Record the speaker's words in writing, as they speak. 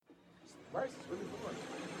Rice is really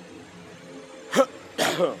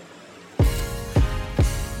fun.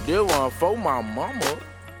 This one for my mama.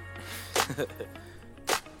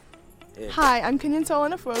 Hi, I'm Kenyan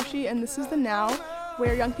Solana Froshi, and this is The Now,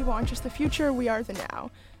 where young people aren't just the future, we are the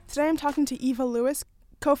now. Today I'm talking to Eva Lewis,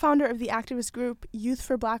 co-founder of the activist group Youth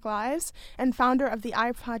for Black Lives and founder of the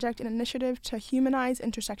I Project, an initiative to humanize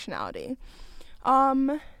intersectionality.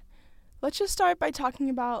 Let's just start by talking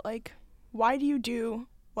about, why do you do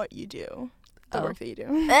what you do? The work that you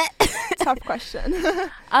do. Tough question.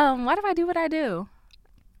 Why do I do what I do?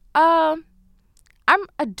 I'm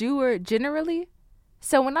a doer generally.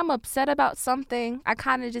 So when I'm upset about something, I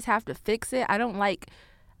kind of just have to fix it.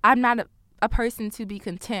 I'm not a person to be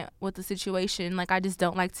content with the situation. I just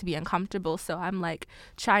don't like to be uncomfortable. So I'm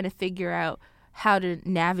trying to figure out how to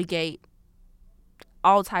navigate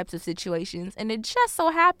all types of situations. And it just so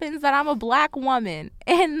happens that I'm a Black woman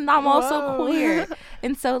and I'm also queer.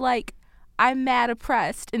 And so I'm mad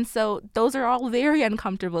oppressed. And so those are all very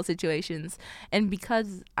uncomfortable situations. And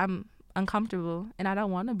because I'm uncomfortable and I don't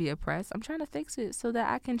want to be oppressed, I'm trying to fix it so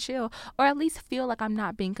that I can chill, or at least feel like I'm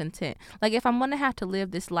not being content. If I'm going to have to live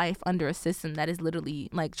this life under a system that is literally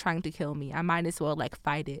trying to kill me, I might as well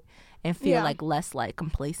fight it and feel less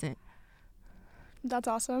complacent. That's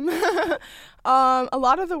awesome. A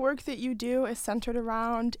lot of the work that you do is centered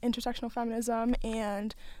around intersectional feminism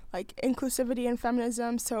and inclusivity and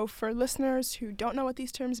feminism. So for listeners who don't know what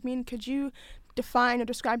these terms mean, could you define or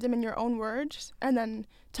describe them in your own words and then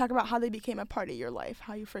talk about how they became a part of your life,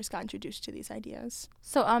 how you first got introduced to these ideas?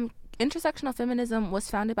 So intersectional feminism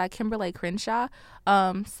was founded by Kimberly Crenshaw.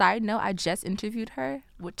 Side note, I just interviewed her,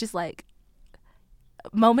 which is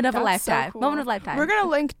moment of a lifetime. So cool. Moment of a lifetime. We're going to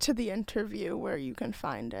link to the interview where you can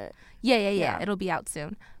find it. Yeah. It'll be out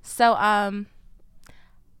soon. So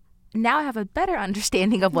now I have a better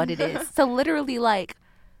understanding of what it is. So literally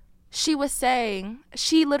she was saying,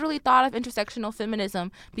 she literally thought of intersectional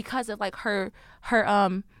feminism because of her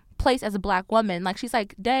place as a Black woman. She's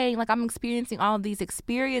dang, I'm experiencing all of these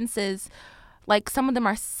experiences. Some of them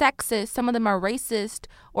are sexist, some of them are racist.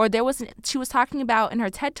 Or she was talking about in her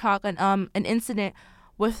TED Talk an incident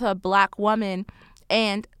with a Black woman,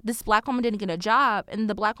 and this Black woman didn't get a job, and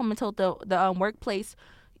the Black woman told the workplace,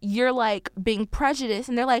 "You're being prejudiced,"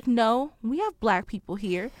 and they're no, we have Black people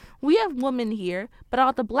here, we have women here, but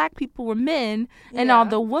all the Black people were men and all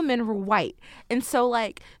the women were white. And so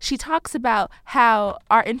she talks about how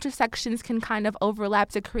our intersections can kind of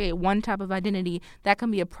overlap to create one type of identity that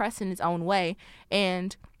can be oppressed in its own way.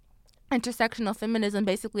 And intersectional feminism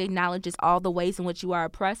basically acknowledges all the ways in which you are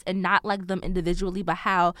oppressed, and not them individually, but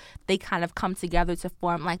how they kind of come together to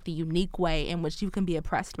form the unique way in which you can be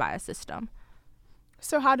oppressed by a system.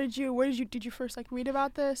 So did you first read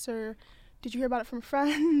about this, or did you hear about it from a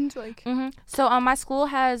friend? So my school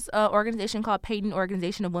has an organization called Payton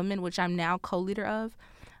Organization of Women, which I'm now co-leader of.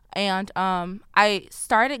 And I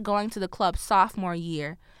started going to the club sophomore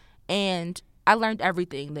year, and I learned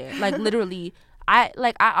everything there. Literally, I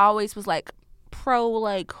always was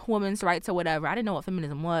pro women's rights or whatever. I didn't know what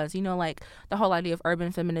feminism was, the whole idea of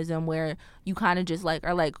urban feminism, where you kind of just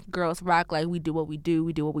are girls rock, we do what we do,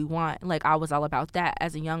 we do what we want. I was all about that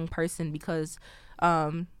as a young person, because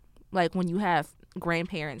when you have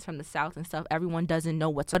grandparents from the South and stuff, everyone doesn't know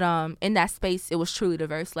what's. But in that space, it was truly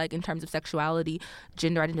diverse, in terms of sexuality,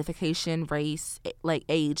 gender identification, race,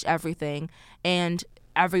 age, everything. And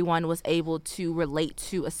everyone was able to relate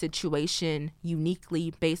to a situation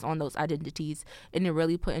uniquely based on those identities. And it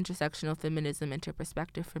really put intersectional feminism into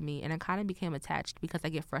perspective for me. And I kind of became attached because I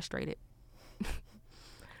get frustrated.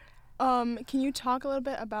 Can you talk a little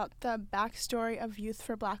bit about the backstory of Youth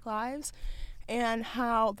for Black Lives and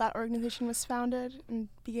how that organization was founded and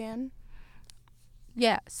began?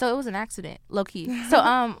 Yeah, so it was an accident, low-key.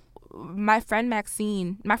 So my friend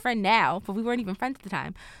Maxine, my friend now, but we weren't even friends at the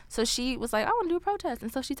time, so she was I want to do a protest.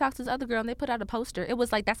 And so she talked to this other girl, and they put out a poster. It was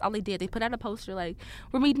that's all they did. They put out a poster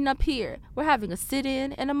we're meeting up here, we're having a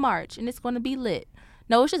sit-in and a march, and it's going to be lit.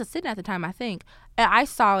 No, it was just a sit-in at the time, I think. And I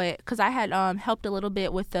saw it because I had helped a little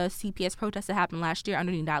bit with the CPS protest that happened last year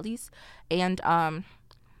underneath Dolly's. And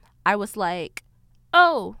I was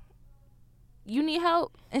oh, you need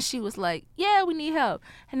help? And she was yeah, we need help.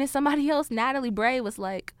 And then somebody else, Natalie Bray, was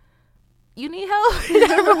you need help?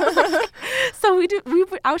 So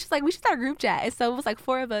I was just we should start a group chat. And so it was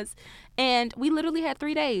 4 of us. And we literally had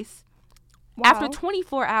 3 days. Wow. After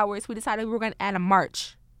 24 hours, we decided we were going to add a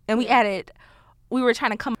march. And we were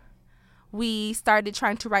trying to come. we started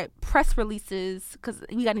trying to write press releases because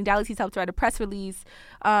we got Indality's help to write a press release.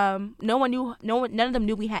 None of them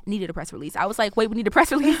knew we needed a press release. I was like, wait, we need a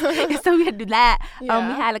press release. And so we had to do that. Yeah.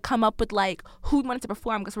 We had to come up with like who we wanted to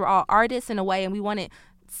perform because we're all artists in a way, and we wanted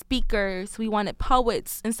speakers, we wanted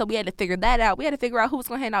poets, and so we had to figure that out. We had to figure out who was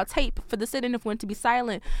going to hand out tape for the sit-in if we wanted to be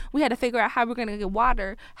silent. We had to figure out how we're going to get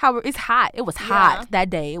water. It's hot. It was hot that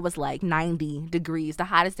day. It was like 90 degrees, the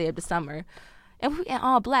hottest day of the summer. And we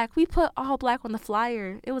all black. We put all black on the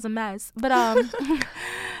flyer. It was a mess. But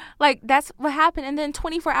like that's what happened. And then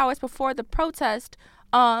 24 hours before the protest,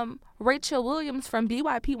 Rachel Williams from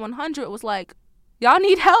BYP 100 was like, y'all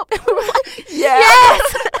need help? And we were like,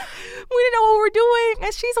 yes. We didn't know what we were doing.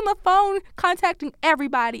 And she's on the phone contacting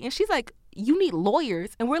everybody. And she's like, you need lawyers.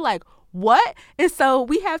 And we're like, what? And so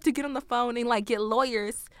we have to get on the phone and like get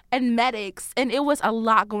lawyers and medics. And it was a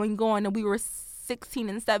lot going on. And we were 16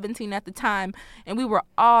 and 17 at the time. And we were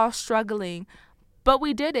all struggling. But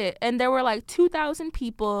we did it. And there were like 2,000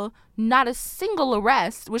 people, not a single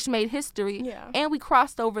arrest, which made history. Yeah. And we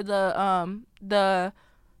crossed over the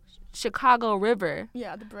Chicago River.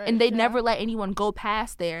 Yeah, the bridge. And they never let anyone go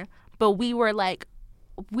past there. But we were like,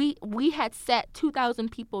 we had set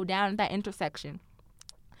 2,000 people down at that intersection.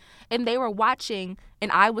 And they were watching,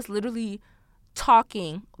 and I was literally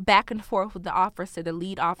talking back and forth with the officer, the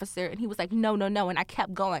lead officer, and he was like, no. And I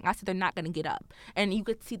kept going. I said, they're not going to get up. And you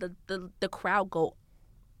could see the crowd go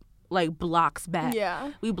like blocks back.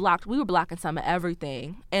 Yeah. We were blocking some of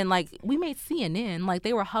everything. And like we made CNN. Like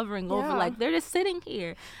they were hovering over, like they're just sitting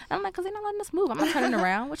here. And I'm like, because they're not letting us move. I'm not turning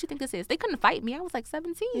around. What you think this is? They couldn't fight me. I was like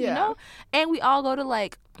 17, you know? And we all go to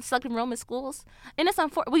like selective enrollment schools. And it's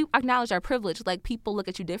unfortunate. We acknowledge our privilege. Like people look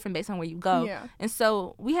at you different based on where you go. Yeah. And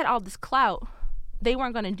so we had all this clout. They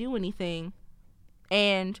weren't going to do anything.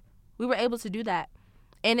 And we were able to do that.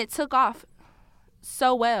 And it took off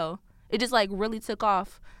so well. It just like really took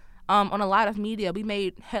off. On a lot of media. We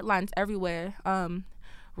made headlines everywhere.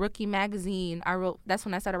 Rookie magazine, that's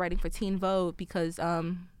when I started writing for Teen Vogue because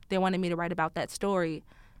they wanted me to write about that story.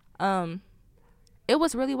 It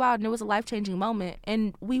was really wild and it was a life-changing moment.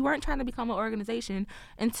 And we weren't trying to become an organization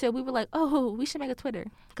until we were like, oh, we should make a Twitter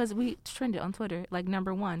because we trended on Twitter, like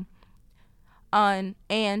 #1. And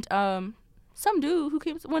some dude who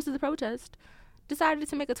went to the protest decided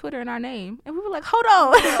to make a Twitter in our name. And we were like, hold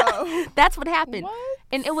on. That's what happened. What?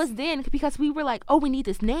 And it was then because we were like, oh, we need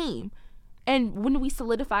this name. And when we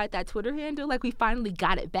solidified that Twitter handle, like we finally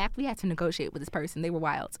got it back. We had to negotiate with this person. They were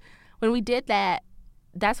wild. When we did that,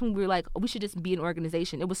 that's when we were like, oh, we should just be an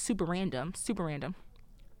organization. It was super random.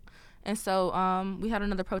 And so we had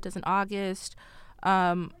another protest in August.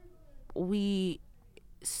 We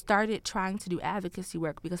started trying to do advocacy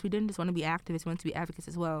work because we didn't just want to be activists. We wanted to be advocates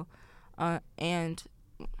as well. And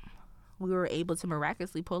we were able to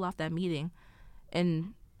miraculously pull off that meeting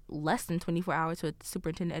in less than 24 hours with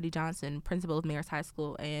Superintendent Eddie Johnson, principal of Mayor's High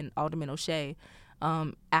School, and Alderman O'Shea,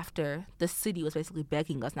 after the city was basically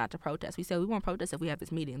begging us not to protest. We said we won't protest if we have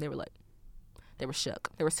this meeting. They were shook.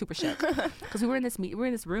 They were super shook because we were in this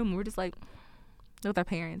room. And we were just like with our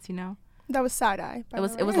parents, you know. That was side-eye. It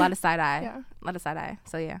was a lot of side-eye. Yeah. A lot of side-eye.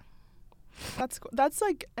 So yeah. That's cool. That's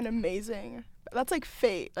like an amazing. That's like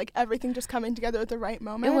fate. Like everything just coming together at the right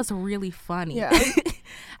moment. It was really funny. Yeah.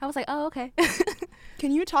 I was like, oh, okay.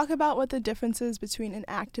 Can you talk about what the difference is between an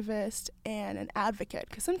activist and an advocate?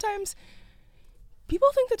 Because sometimes people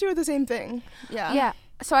think the two are the same thing. Yeah. Yeah.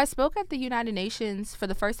 So I spoke at the United Nations for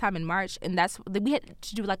the first time in March, and we had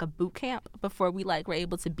to do like a boot camp before we like were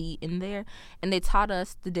able to be in there, and they taught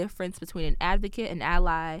us the difference between an advocate, an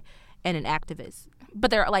ally, and an activist.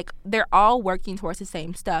 But they're all working towards the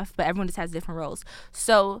same stuff, but everyone just has different roles.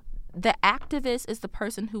 So the activist is the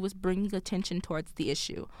person who is bringing attention towards the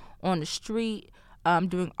issue on the street,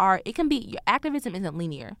 doing art. It can be, activism isn't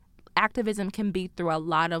linear. Activism can be through a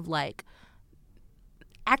lot of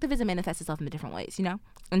activism manifests itself in different ways, you know?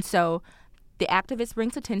 And so the activist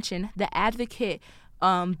brings attention. The advocate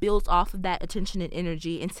builds off of that attention and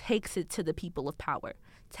energy and takes it to the people of power,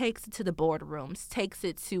 takes it to the boardrooms, takes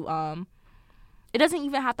it to, it doesn't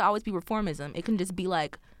even have to always be reformism. It can just be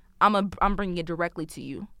like, I'm bringing it directly to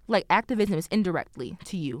you. Like activism is indirectly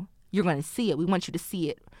to you. You're going to see it. We want you to see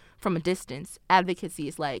it from a distance. Advocacy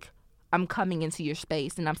is like, I'm coming into your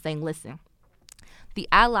space and I'm saying, listen. The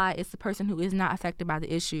ally is the person who is not affected by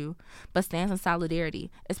the issue, but stands in solidarity,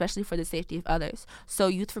 especially for the safety of others. So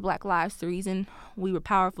Youth for Black Lives, the reason we were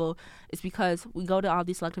powerful is because we go to all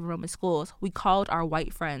these selective enrollment schools. We called our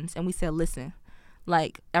white friends and we said, listen,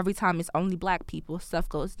 Like, every time it's only black people, stuff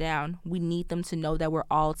goes down. We need them to know that we're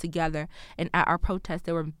all together. And at our protest,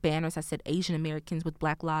 there were banners that said Asian Americans with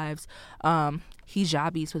Black lives,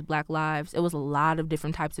 hijabis with Black lives. It was a lot of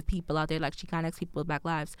different types of people out there, like Chicanx people with Black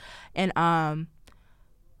lives. And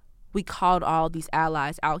we called all these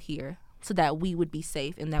allies out here so that we would be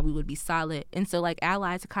safe and that we would be solid. And so, like,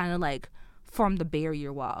 allies kind of, like, form the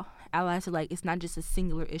barrier wall. Allies are like, it's not just a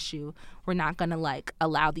singular issue. We're not going to, like,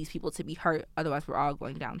 allow these people to be hurt. Otherwise, we're all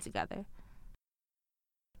going down together.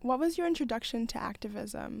 What was your introduction to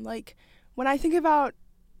activism? Like, when I think about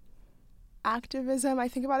activism, I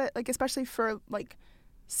think about it, like, especially for, like,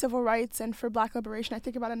 civil rights and for Black liberation, I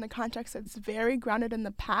think about it in the context that's very grounded in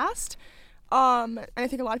the past. And I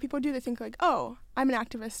think a lot of people do. They think, like, oh, I'm an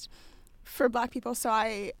activist for Black people,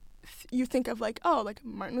 so you think of, like, oh, like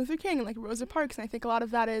Martin Luther King and, like, Rosa Parks, and I think a lot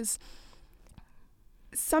of that is,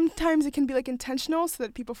 sometimes it can be, like, intentional so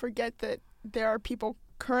that people forget that there are people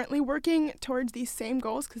currently working towards these same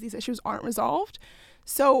goals because these issues aren't resolved.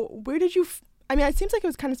 So where did you, I mean, it seems like it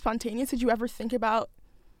was kind of spontaneous. Did you ever think about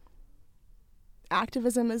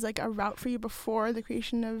activism as, like, a route for you before the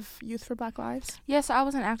creation of Youth for Black Lives? Yes, I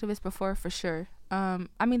was an activist before, for sure.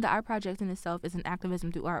 I mean, the Art Project in itself is an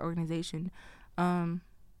activism through our organization.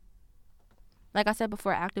 Like I said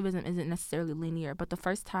before, activism isn't necessarily linear, but the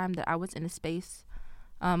first time that I was in a space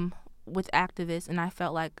with activists and I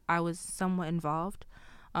felt like I was somewhat involved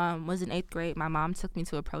was in 8th grade. My mom took me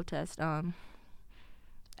to a protest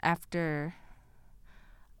after,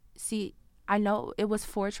 I know it was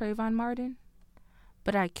for Trayvon Martin,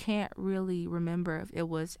 but I can't really remember if it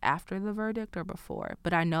was after the verdict or before,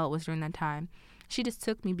 but I know it was during that time. She just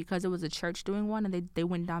took me because it was a church doing one, and they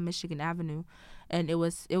went down Michigan Avenue, and it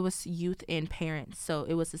was youth and parents, so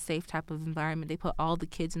it was a safe type of environment. They put all the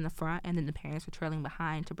kids in the front, and then the parents were trailing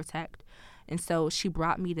behind to protect, and so she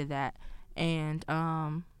brought me to that, and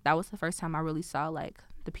that was the first time I really saw, like,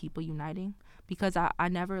 the people uniting, because I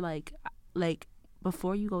never, like,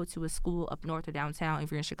 before you go to a school up north or downtown,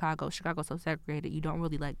 if you're in Chicago's so segregated, you don't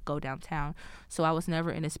really, like, go downtown. So I was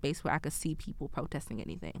never in a space where I could see people protesting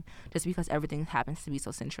anything, just because everything happens to be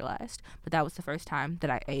so centralized. But that was the first time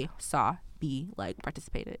that I saw,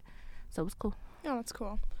 participated. So it was cool. Oh, that's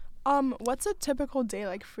cool. What's a typical day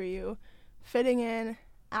like for you? Fitting in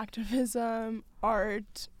activism,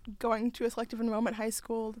 art, going to a selective enrollment high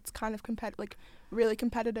school that's kind of really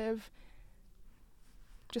competitive.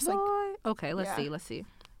 Just like, okay, let's see.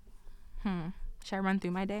 Should I run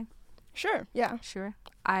through my day? Sure, yeah. Sure.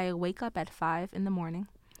 I wake up at 5 in the morning.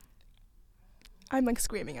 I'm, like,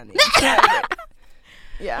 screaming on the inside.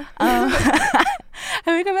 Yeah. I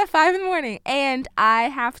wake up at 5 in the morning, and I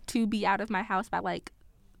have to be out of my house by, like,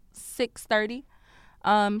 6:30.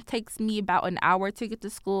 Takes me about an hour to get to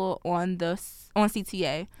school on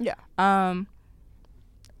CTA. Yeah.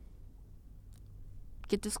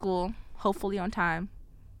 Get to school, hopefully on time.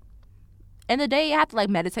 In the day, I have to, like,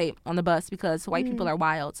 meditate on the bus because white people are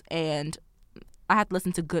wild, and I have to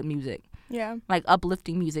listen to good music. Yeah. Like,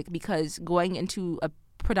 uplifting music, because going into a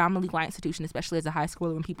predominantly white institution, especially as a high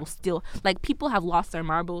schooler, when people still, like, people have lost their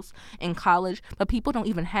marbles in college, but people don't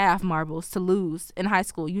even have marbles to lose in high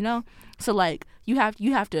school, you know? So, like, you have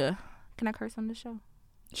to, can I curse on this show?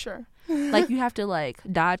 Sure. Like, you have to, like,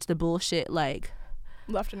 dodge the bullshit, like,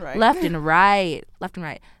 left and right.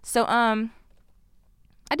 So, I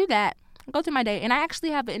do that. Go through my day, and I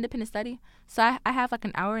actually have an independent study, so I have, like,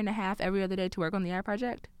 an hour and a half every other day to work on the art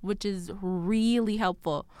project, which is really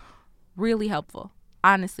helpful,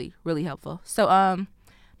 honestly, really helpful. So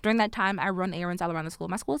during that time, I run errands all around the school.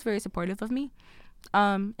 My school is very supportive of me,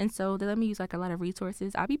 and so they let me use, like, a lot of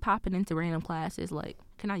resources. I'll be popping into random classes, like,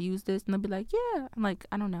 can I use this? And they'll be like, yeah. I'm like,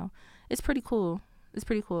 I don't know. It's pretty cool.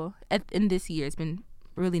 In this year, it's been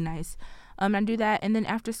really nice. I do that, and then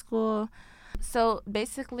after school, so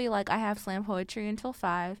basically, like, I have slam poetry until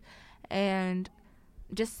 5, and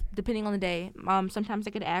just depending on the day, sometimes I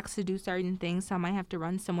get asked to do certain things, so I might have to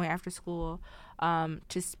run somewhere after school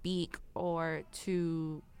to speak or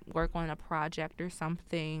to work on a project or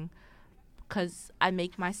something, because I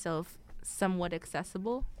make myself somewhat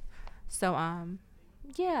accessible. So,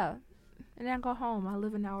 yeah, and then I go home. I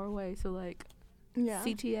live an hour away, so, like, yeah.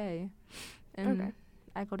 CTA, and okay.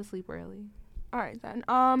 I go to sleep early. All right,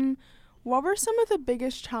 then. What were some of the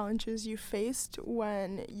biggest challenges you faced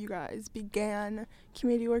when you guys began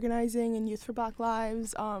community organizing and Youth for Black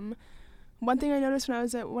Lives? One thing I noticed when I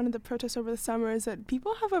was at one of the protests over the summer is that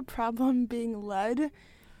people have a problem being led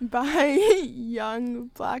by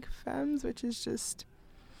young Black femmes, which is just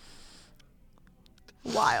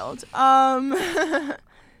wild. But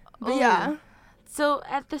yeah. So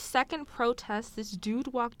at the second protest, this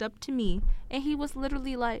dude walked up to me and he was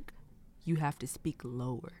literally like, you have to speak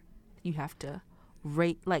lower. You have to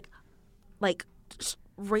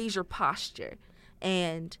raise your posture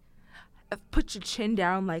and put your chin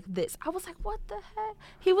down like this. I was like, what the heck?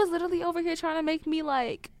 He was literally over here trying to make me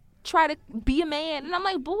like try to be a man. And I'm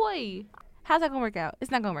like, boy, how's that gonna work out?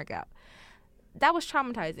 It's not gonna work out. That was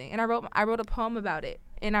traumatizing. And I wrote a poem about it.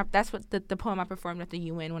 And that's what the poem I performed at the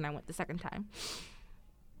UN when I went the second time.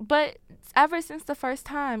 But ever since the first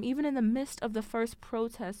time, even in the midst of the first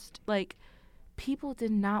protest, like, people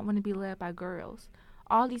did not want to be led by girls.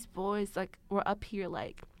 All these boys, like, were up here,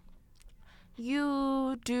 like,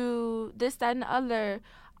 you do this, that, and the other.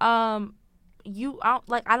 I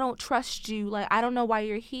don't trust you. Like, I don't know why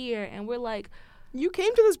you're here. And we're like, you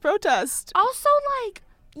came to this protest. Also, like,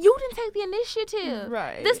 you didn't take the initiative.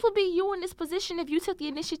 Right. This would be you in this position if you took the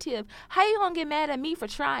initiative. How you gonna get mad at me for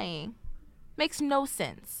trying? Makes no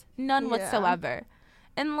sense. None whatsoever.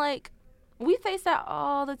 And, like, we face that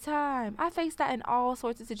all the time. I face that in all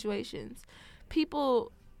sorts of situations.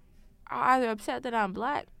 People are either upset that I'm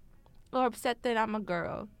black or upset that I'm a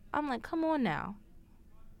girl. I'm like, come on now.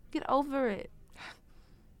 Get over it.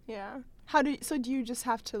 Yeah. Do you just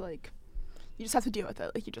have to, like, you just have to deal with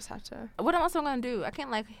it? Like, you just have to. What else am I going to do? I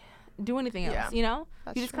can't, like, do anything else, you know?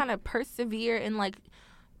 That's you just true. kind of persevere and, like,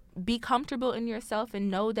 be comfortable in yourself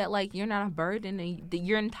and know that, like, you're not a burden and that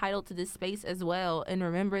you're entitled to this space as well. And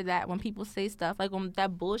remember that when people say stuff, like, when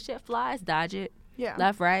that bullshit flies, dodge it. Yeah.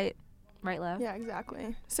 Left, right, left. Yeah,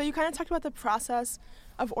 exactly. So you kind of talked about the process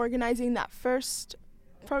of organizing that first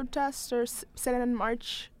protest or sit-in and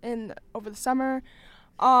march over the summer.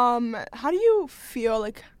 How do you feel,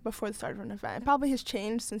 like, before the start of an event? It probably has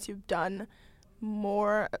changed since you've done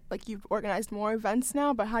more, like, you've organized more events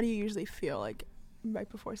now, but how do you usually feel, like, right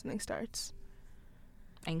before something starts?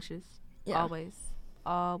 Anxious. Yeah.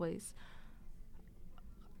 Always.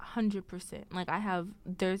 100%. Like,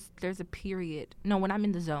 there's a period. No, when I'm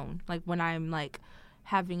in the zone, like, when I'm, like,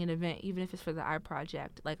 having an event, even if it's for the art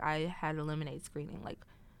project, like, I had a lemonade screening, like,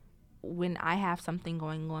 when I have something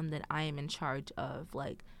going on that I am in charge of,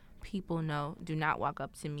 like, people know, do not walk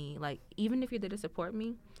up to me. Like, even if you're there to support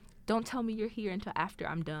me, don't tell me you're here until after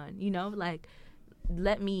I'm done, you know? Like,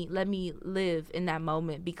 let me live in that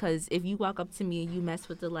moment, because if you walk up to me and you mess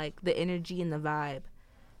with the energy and the vibe,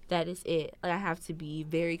 that is it. Like, I have to be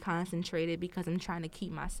very concentrated because I'm trying to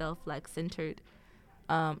keep myself, like, centered.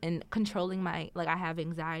 And controlling I have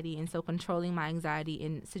anxiety, and so controlling my anxiety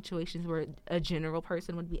in situations where a general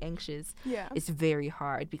person would be anxious, it's very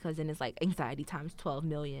hard, because then it's like anxiety times 12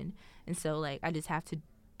 million. And so, like, I just have to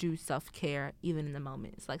do self-care even in the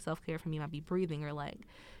moment. It's like self-care for me might be breathing or, like,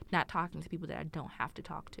 not talking to people that I don't have to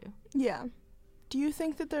talk to. Yeah. Do you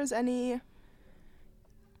think that there's any,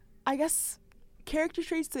 I guess, character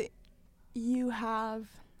traits that you have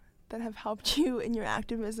that have helped you in your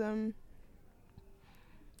activism?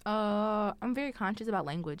 I'm very conscious about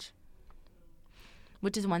language,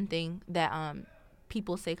 which is one thing that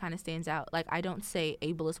people say kind of stands out. Like, I don't say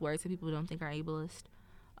ableist words that people don't think are ableist.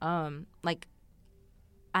 Like,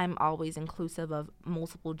 I'm always inclusive of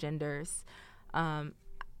multiple genders. I'm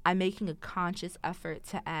making a conscious effort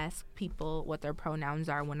to ask people what their pronouns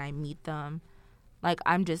are when I meet them. Like,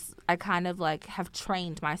 I kind of, like, have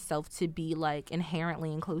trained myself to be, like,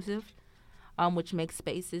 inherently inclusive, which makes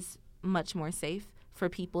spaces much more safe for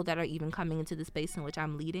people that are even coming into the space in which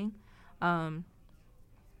I'm leading.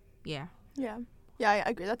 Yeah. Yeah, I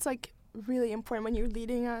agree. That's, like, really important when you're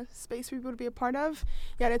leading a space for people to be a part of.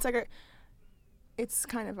 Yeah, it's like it's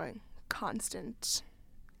kind of a constant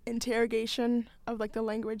interrogation of, like, the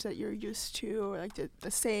language that you're used to, or, like,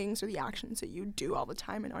 the sayings or the actions that you do all the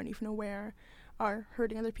time and aren't even aware are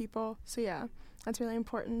hurting other people. So yeah, that's really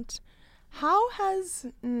important. How have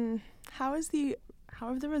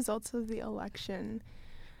the results of the election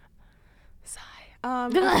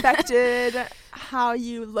affected how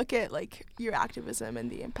you look at, like, your activism and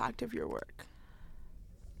the impact of your work?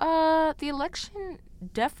 The election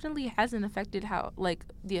definitely hasn't affected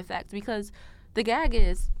the effect, because the gag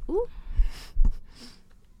is, ooh.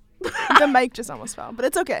 The mic just almost fell, but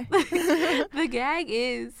it's okay. The gag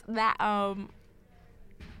is that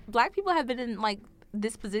Black people have been in, like,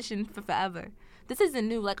 this position for forever. This isn't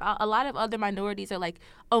new. Like, a lot of other minorities are like,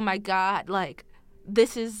 oh my God, like,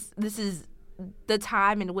 this is the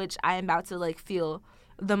time in which I am about to, like, feel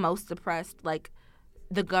the most oppressed, like,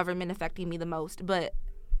 the government affecting me the most. But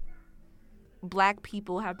Black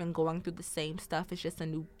people have been going through the same stuff. It's just a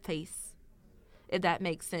new face, if that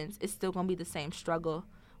makes sense. It's still going to be the same struggle.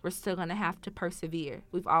 We're still going to have to persevere.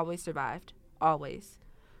 We've always survived. Always.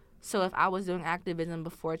 So if I was doing activism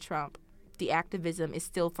before Trump, the activism is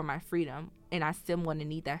still for my freedom, and I still want to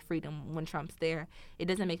need that freedom when Trump's there, it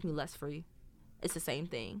doesn't make me less free. It's the same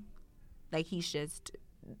thing. Like, he's just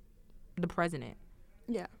the president.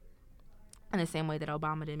 Yeah. In the same way that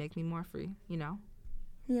Obama didn't make me more free, you know?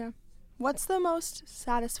 Yeah. What's the most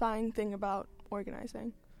satisfying thing about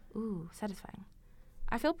organizing? Ooh, satisfying.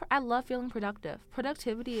 I love feeling productive.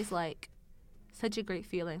 Productivity is, like, such a great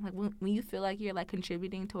feeling. Like, when you feel like you're, like,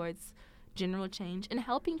 contributing towards general change and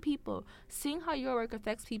helping people, seeing how your work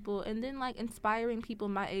affects people, and then, like, inspiring people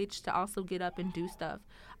my age to also get up and do stuff.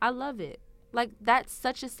 I love it. Like, that's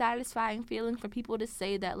such a satisfying feeling for people to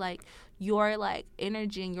say that, like, your, like,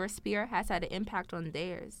 energy and your spirit has had an impact on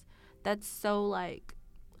theirs. That's so, like,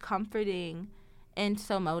 comforting and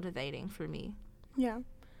so motivating for me. Yeah.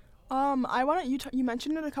 I want you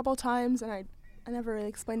mentioned it a couple times, and I never really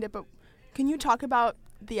explained it, but can you talk about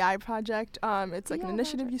the I Project? It's like an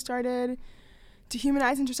initiative you started to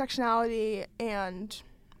humanize intersectionality, and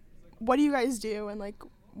what do you guys do, and, like,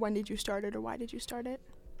 when did you start it, or why did you start it?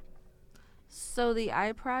 So the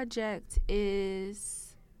I Project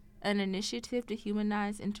is an initiative to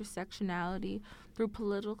humanize intersectionality through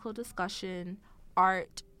political discussion,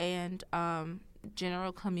 art, and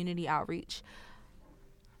general community outreach.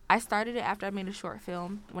 I started it after I made a short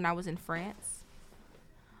film when I was in France.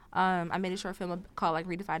 I made a short film called, like,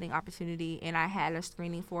 Redefining Opportunity, and I had a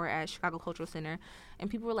screening for it at Chicago Cultural Center, and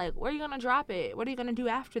people were like, where are you going to drop it? What are you going to do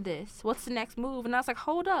after this? What's the next move? And I was like,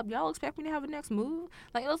 hold up, y'all expect me to have a next move?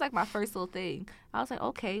 Like, it was, like, my first little thing. I was like,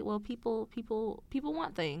 okay, well, people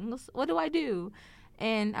want things. What do I do?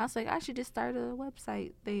 And I was like, I should just start a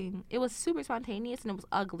website thing. It was super spontaneous, and it was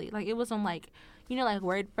ugly. Like, it was on, like, you know, like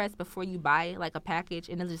WordPress before you buy, like, a package,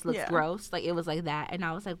 and it just looks gross. Like, it was like that. And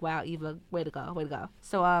I was like, wow, Eva, way to go.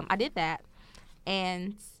 So I did that.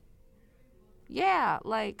 And, yeah,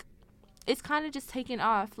 like, it's kind of just taken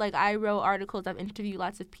off. Like, I wrote articles. I've interviewed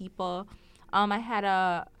lots of people. I had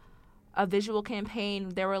a visual campaign.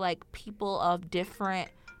 There were, like, people of different...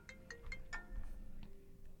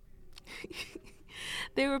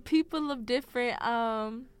 There were people of different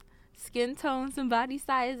skin tones and body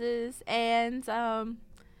sizes, and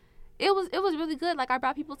it was really good. Like, I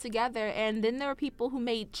brought people together, and then there were people who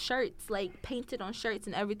made shirts, like, painted on shirts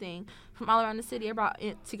and everything from all around the city. I brought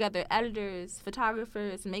together editors,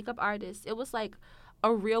 photographers, makeup artists. It was like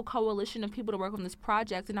a real coalition of people to work on this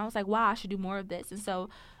project, and I was like, wow, I should do more of this. And so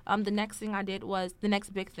the next thing I did was, the next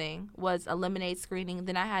big thing was a lemonade screening.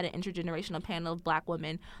 Then I had an intergenerational panel of Black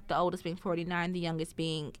women, the oldest being 49, the youngest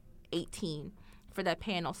being 18, for that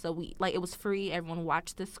panel. So it was free. Everyone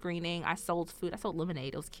watched the screening. I sold food. I sold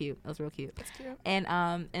lemonade. It was cute. It was real cute. That's cute.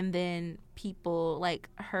 And then people, like,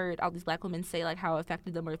 heard all these Black women say, like, how it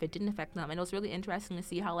affected them or if it didn't affect them. And it was really interesting to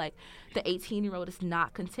see how, like, the 18-year-old is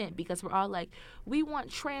not content, because we're all like, we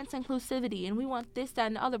want trans inclusivity and we want this, that,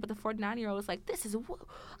 and the other. But the 49-year-old is like,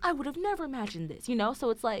 I would have never imagined this, you know? So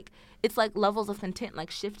it's like levels of content,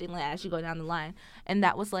 like, shifting, like, as you go down the line. And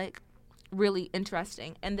that was, like, really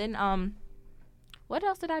interesting. And then, what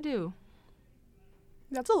else did I do?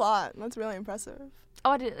 That's a lot. That's really impressive.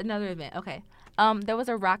 Oh, I did another event. Okay. There was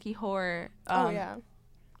a Rocky Horror. There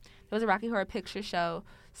was a Rocky Horror Picture Show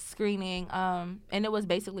screening, and it was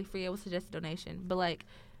basically free. It was just a donation. But, like,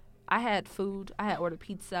 I had food. I had ordered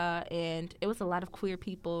pizza, and it was a lot of queer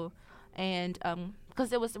people. And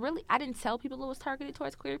because it was really, I didn't tell people it was targeted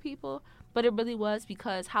towards queer people, but it really was,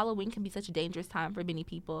 because Halloween can be such a dangerous time for many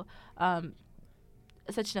people.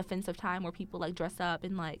 Such an offensive time where people, like, dress up,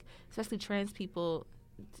 and, like, especially trans people,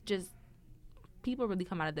 just people really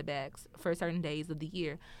come out of their bags for certain days of the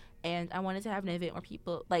year. And I wanted to have an event where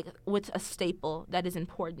people, like, with a staple that is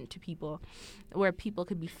important to people, where people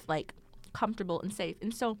could be, like, comfortable and safe.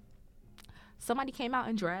 And so somebody came out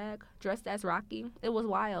in drag, dressed as Rocky. It was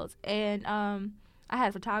wild. And I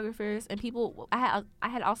had photographers and people. I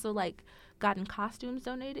had also, like, gotten costumes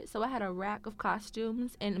donated. So I had a rack of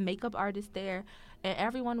costumes and makeup artists there. And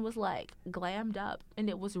everyone was, like, glammed up. And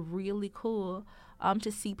it was really cool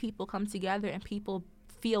to see people come together and people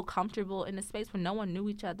feel comfortable in a space where no one knew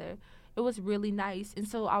each other. It was really nice. And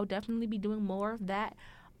so I'll definitely be doing more of that.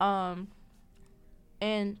 And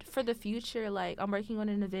for the future, like, I'm working on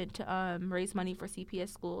an event to raise money for CPS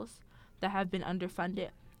schools that have been underfunded.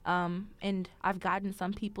 And I've gotten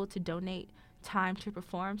some people to donate time to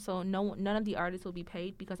perform. So none of the artists will be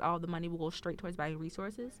paid, because all the money will go straight towards buying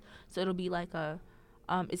resources. So it'll be like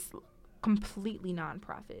it's completely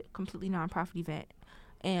nonprofit event.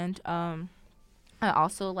 And I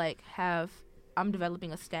also, like, I'm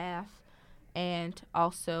developing a staff, and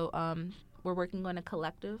also we're working on a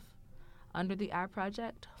collective under the I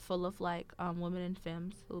Project full of, like, women and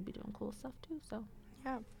femmes who will be doing cool stuff too. So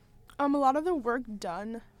yeah, A lot of the work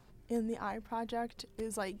done in the I Project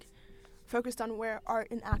is like focused on where art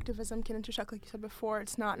and activism can intersect. Like you said before,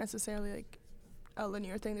 it's not necessarily like a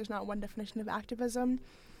linear thing. There's not one definition of activism.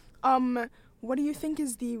 What do you think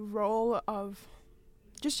is the role of,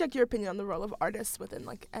 just check your opinion on the role of artists within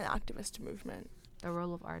like an activist movement? The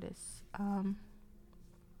role of artists.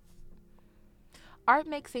 Art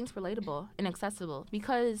makes things relatable and accessible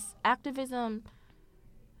because activism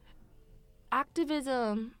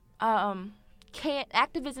activism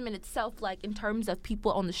in itself, like in terms of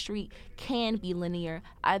people on the street, can be linear,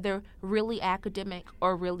 either really academic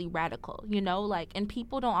or really radical, you know, like, and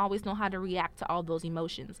people don't always know how to react to all those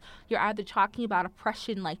emotions. You're either talking about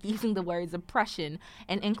oppression, like using the words oppression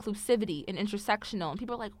and inclusivity and intersectional, and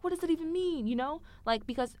people are like, what does it even mean, you know, like,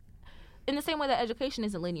 because in the same way that education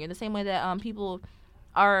isn't linear, in the same way that people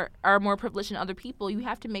are more privileged than other people, you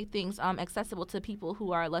have to make things accessible to people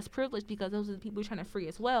who are less privileged, because those are the people you're trying to free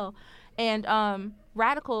as well. And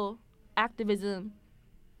radical activism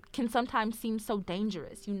can sometimes seem so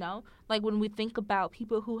dangerous, you know? Like when we think about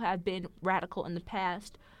people who have been radical in the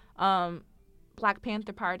past, Black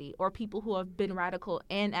Panther Party, or people who have been radical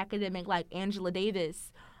and academic like Angela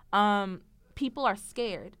Davis, people are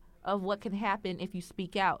scared of what can happen if you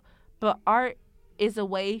speak out. But art is a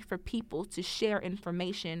way for people to share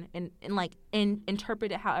information and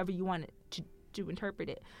interpret it however you want it to interpret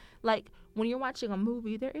it. Like when you're watching a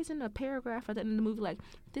movie, there isn't a paragraph at the end of the movie like,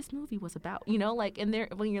 this movie was about, you know, like, and there,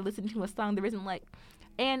 when you're listening to a song, there isn't like,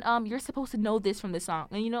 and you're supposed to know this from the song,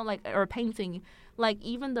 and you know, like, or a painting, like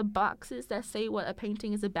even the boxes that say what a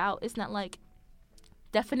painting is about, it's not like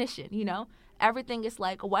definition, you know. Everything is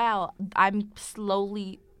like, wow, I'm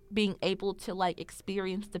slowly being able to like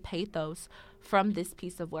experience the pathos from this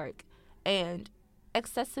piece of work. And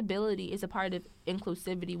accessibility is a part of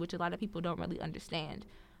inclusivity, which a lot of people don't really understand.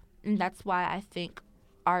 And that's why I think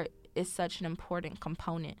art is such an important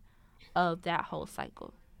component of that whole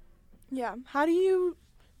cycle. Yeah. How do you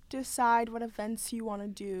decide what events you want to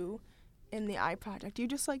do in the I Project? You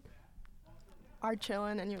just like are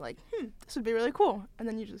chilling and you're like, this would be really cool, and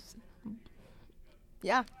then you just,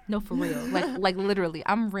 yeah. No, for real. like literally,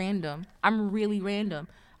 I'm random. I'm really random.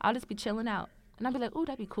 I'll just be chilling out, and I'll be like, ooh,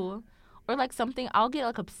 that'd be cool. Or like something, I'll get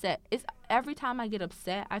like upset. It's every time I get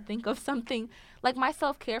upset, I think of something. Like my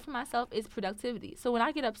self-care for myself is productivity. So when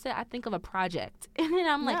I get upset, I think of a project, and then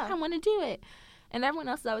I'm like, I want to do it. And everyone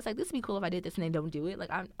else is always like, this would be cool if I did this, and they don't do it. Like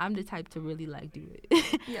I'm the type to really like do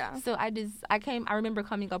it. Yeah. So I remember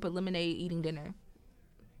coming up with lemonade, eating dinner.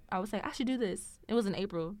 I was like, I should do this. It was in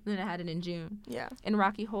April. Then I had it in June. Yeah. In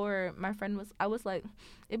Rocky Horror, I was like,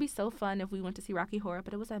 it'd be so fun if we went to see Rocky Horror,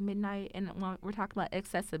 but it was at midnight, and we're talking about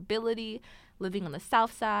accessibility, living on the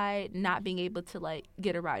South Side, not being able to, like,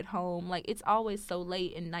 get a ride home. Like, it's always so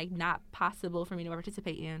late and, like, not possible for me to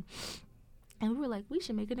participate in. And we were like, we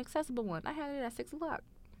should make an accessible one. I had it at 6 o'clock.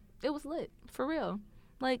 It was lit, for real.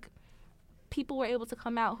 Like, people were able to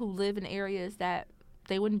come out who live in areas that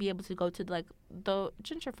they wouldn't be able to go to, like, the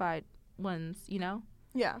gentrified ones, you know?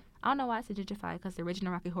 Yeah. I don't know why I said gentrified, because the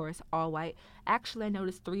original Rocky Horror is all white. Actually, I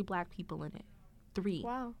noticed 3 black people in it. 3.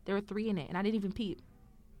 Wow. There were 3 in it, and I didn't even peep.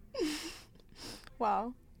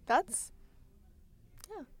 Wow. That's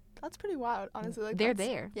pretty wild, honestly. Like, they're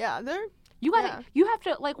there. Yeah, they're... You have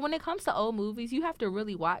to, like, when it comes to old movies, you have to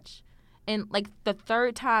really watch. And, like, the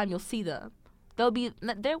 3rd time you'll see them, they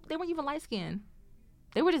weren't even light-skinned.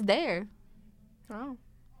 They were just there. Oh.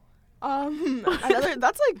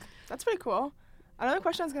 That's pretty cool. Another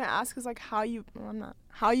question I was gonna ask is like how you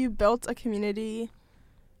built a community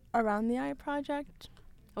around the I Project.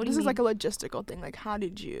 This is like a logistical thing. Like, how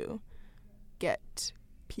did you get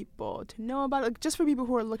people to know about it? Like, just for people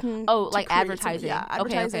who are looking. Oh, like advertising. Yeah,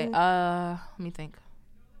 advertising. Okay. Let me think.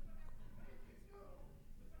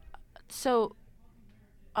 So,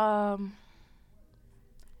 it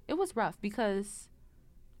was rough because.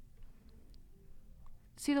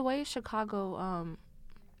 See, the way Chicago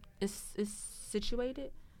is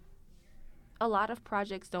situated, a lot of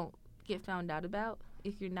projects don't get found out about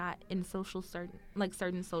if you're not in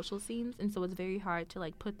certain social scenes, and so it's very hard to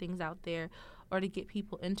like put things out there or to get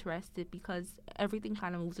people interested, because everything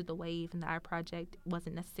kind of moves with the wave, and the Art Project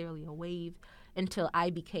wasn't necessarily a wave until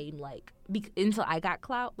I became until I got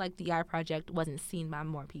clout. Like, the Art Project wasn't seen by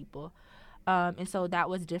more people. And so that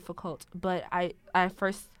was difficult. But I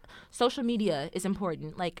first, social media is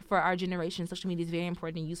important. Like, for our generation, social media is very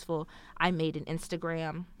important and useful. I made an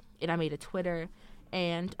Instagram and I made a Twitter.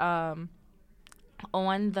 And on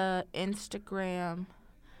the Instagram,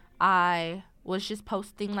 I was just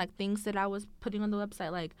posting, like, things that I was putting on the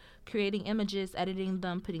website, like creating images, editing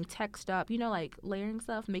them, putting text up, you know, like layering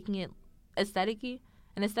stuff, making it aesthetic-y.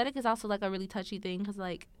 And aesthetic is also like a really touchy thing because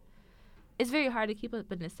like it's very hard to keep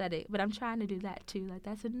up an aesthetic, but I'm trying to do that too. Like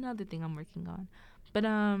that's another thing I'm working on. But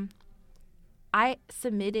I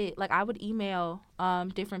submitted, like I would email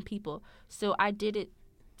different people. So I did it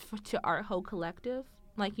to Art Ho Collective.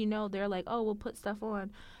 Like, you know, they're like, oh, we'll put stuff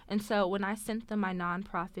on. And so when I sent them my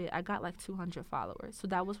nonprofit, I got like 200 followers. So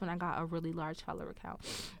that was when I got a really large follower count,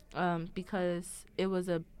 because it was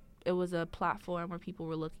a platform where people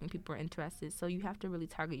were looking, people were interested. So you have to really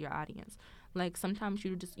target your audience. Like sometimes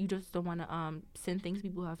you just don't want to send things to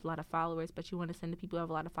people who have a lot of followers, but you want to send to people who have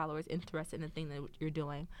a lot of followers interested in the thing that you're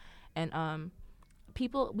doing. And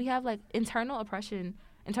we have like internalized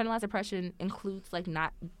oppression includes like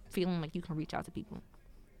not feeling like you can reach out to people.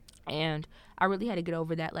 And I really had to get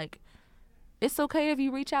over that. Like, it's okay if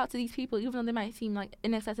you reach out to these people, even though they might seem like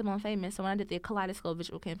inaccessible and famous. So when I did the Kaleidoscope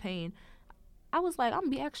visual campaign, I was like, I'm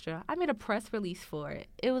going to be extra. I made a press release for it.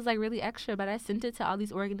 It was like really extra, but I sent it to all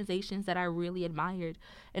these organizations that I really admired.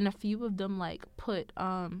 And a few of them like put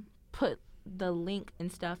the link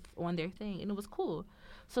and stuff on their thing, and it was cool.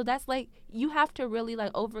 So that's like, you have to really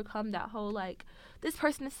like overcome that whole like, this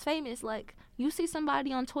person is famous. Like, you see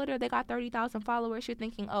somebody on Twitter, they got 30,000 followers, you're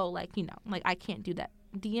thinking, oh, like, you know, like I can't do that.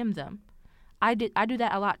 DM them. I do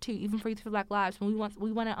that a lot too, even for Youth for Black Lives. When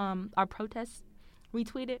we want to our protests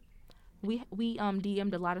retweeted, we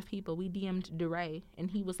DM'd a lot of people. We DM'd DeRay,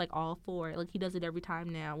 and he was like all for it. Like, he does it every time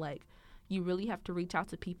now. Like, you really have to reach out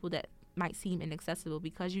to people that might seem inaccessible,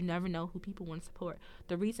 because you never know who people want to support.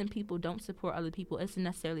 The reason people don't support other people isn't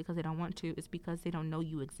necessarily because they don't want to. It's because they don't know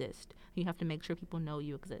you exist. You have to make sure people know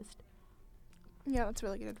you exist. Yeah, that's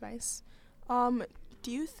really good advice.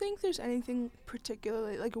 Do you think there's anything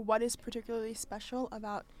particularly, like, what is particularly special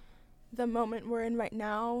about the moment we're in right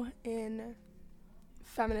now in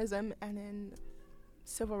feminism and in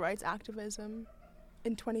civil rights activism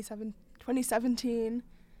in 2017?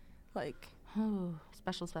 Like, oh,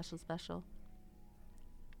 special.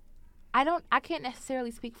 I can't necessarily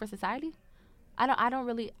speak for society. I don't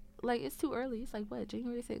really, like, it's too early. It's like, what,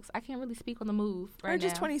 January 6th? I can't really speak on the move right now. Or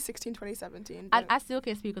just 2016, 2017. I still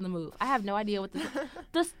can't speak on the move. I have no idea what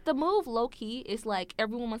the move low-key is like,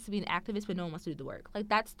 everyone wants to be an activist, but no one wants to do the work. Like,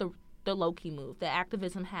 that's the low-key move. The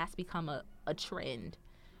activism has become a trend,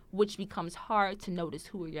 which becomes hard to notice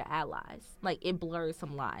who are your allies. Like, it blurs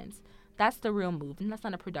some lines. That's the real move, and that's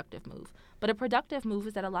not a productive move. But a productive move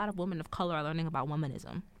is that a lot of women of color are learning about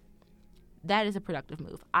womanism. That is a productive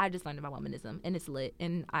move. I just learned about womanism, and it's lit,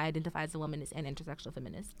 and I identify as a womanist and intersectional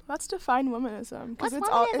feminist. Let's define womanism, because it's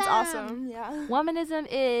awesome. Yeah. Womanism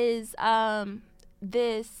is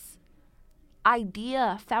this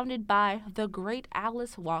idea founded by the great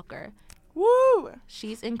Alice Walker. Woo!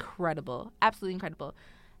 She's incredible, absolutely incredible.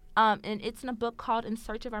 And it's in a book called In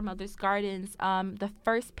Search of Our Mother's Gardens. The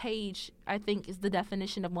first page, I think, is the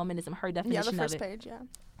definition of womanism, her definition of it. Yeah, the first page, yeah.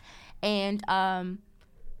 And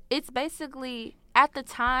it's basically, at the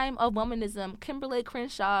time of womanism, Kimberly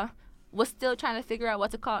Crenshaw was still trying to figure out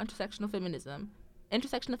what to call intersectional feminism.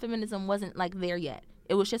 Intersectional feminism wasn't, like, there yet.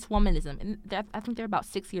 It was just womanism. And I think they're about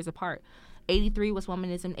 6 years apart. 83 was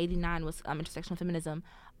womanism, 89 was intersectional feminism.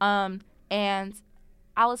 And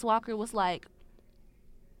Alice Walker was like,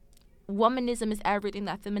 womanism is everything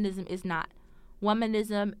that feminism is not.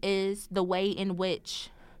 Womanism is the way in which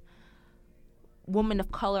women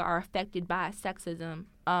of color are affected by sexism,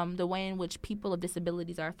 the way in which people of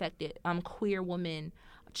disabilities are affected, queer women,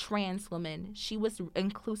 trans women. She was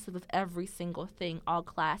inclusive of every single thing, all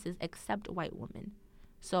classes, except white women.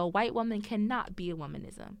 So a white woman cannot be a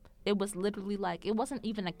womanism. It was literally like, it wasn't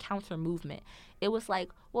even a counter movement. It was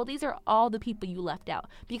like, well, these are all the people you left out.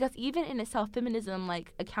 Because even in itself, feminism,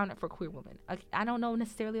 like, accounted for queer women. I don't know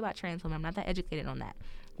necessarily about trans women. I'm not that educated on that.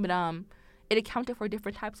 But it accounted for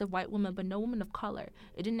different types of white women, but no women of color.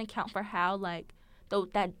 It didn't account for how, like,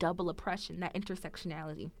 that double oppression, that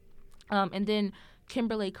intersectionality. And then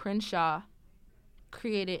Kimberly Crenshaw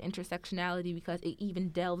created intersectionality because it even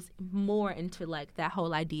delves more into, like, that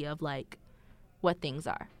whole idea of, like, what things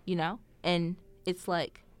are, you know? And it's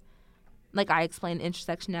like I explained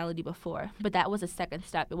intersectionality before, but that was a second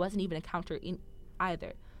step. It wasn't even a counter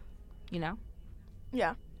either, you know?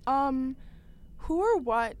 Yeah. Who or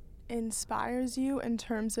what inspires you in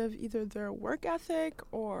terms of either their work ethic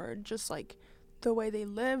or just, like, the way they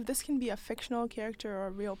live? This can be a fictional character or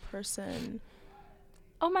a real person.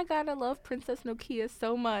 Oh my God, I love Princess Nokia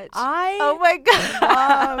so much. Oh my God.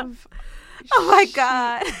 Love. Oh my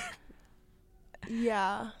God.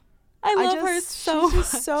 Yeah. I love her so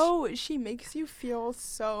much. She makes you feel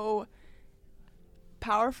so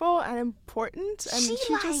powerful and important, and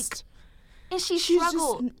she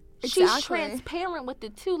struggled. she's transparent with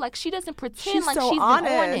it too. Like, she doesn't pretend she's like so she's honest.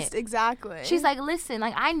 been on it. Exactly. She's like, listen,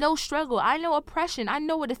 like, I know struggle, I know oppression, I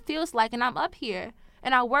know what it feels like, and I'm up here.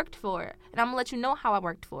 And I worked for it. And I'm going to let you know how I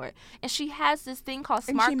worked for it. And she has this thing called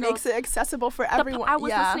Smart Girls. And she makes it accessible for everyone. I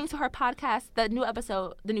was listening to her podcast, the new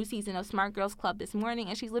episode, the new season of Smart Girls Club this morning.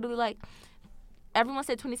 And she's literally like, everyone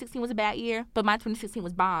said 2016 was a bad year, but my 2016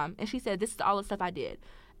 was bomb. And she said, this is all the stuff I did.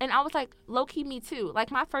 And I was like, low-key, me too. Like,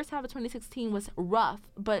 my first half of 2016 was rough,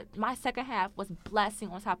 but my second half was blessing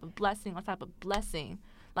on top of blessing on top of blessing.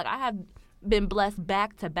 Like, I have been blessed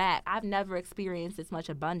back to back. I've never experienced this much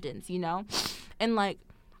abundance, you know? And, like,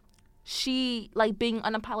 she, like, being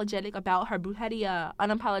unapologetic about her brujeria,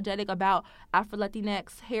 unapologetic about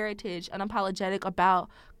Afro-Latinx heritage, unapologetic about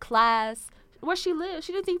class, where she lives.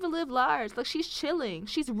 She doesn't even live large. Like, she's chilling.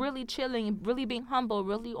 She's really chilling, really being humble,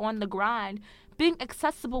 really on the grind, being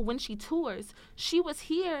accessible when she tours. She was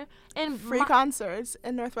here in free concerts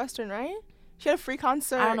in Northwestern, right? She had a free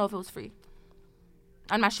concert. I don't know if it was free.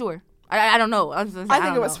 I'm not sure. I don't know. I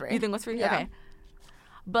think it was free. You think it was free? Yeah. Okay.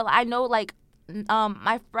 But I know, like,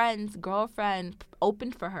 my friend's girlfriend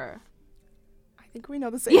opened for her. I think we know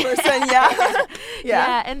the same person. Yeah.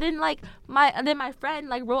 Yeah. And then my friend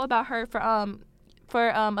like wrote about her for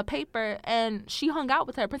a paper, and she hung out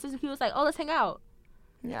with her. Princess He was like, oh, let's hang out.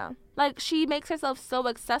 Yeah. Like, she makes herself so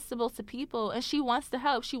accessible to people, and she wants to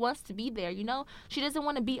help. She wants to be there, you know? She doesn't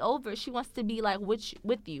want to be over. She wants to be, like,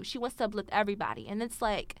 with you. She wants to uplift everybody. And it's,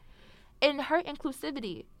 like, in her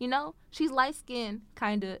inclusivity, you know? She's light-skinned,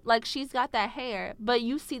 kind of. Like, she's got that hair, but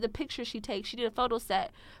you see the picture she takes. She did a photo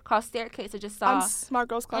set called Staircase I just saw. On Smart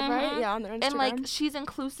Girls Club, right? Yeah, on their Instagram. And, like, she's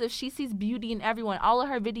inclusive. She sees beauty in everyone. All of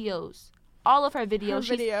her videos.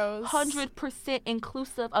 She's 100%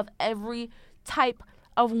 inclusive of every type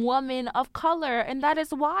of woman of color, and that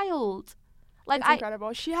is wild. Like, it's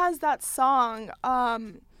incredible. She has that song. I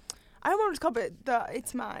don't know what it's called, but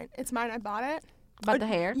It's Mine, I Bought It. About the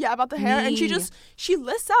hair? Yeah, about the hair. And she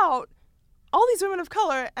lists out all these women of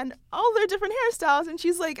color and all their different hairstyles, and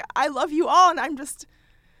she's like, I love you all, and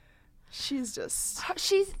she's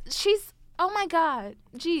oh my God.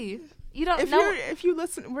 Gee, you don't know. If you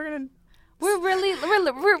listen, we're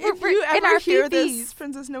if you in ever our hear fifties. this,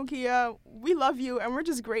 Princess Nokia, we love you, and we're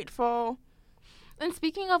just grateful. And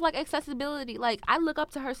speaking of, like, accessibility, like, I look up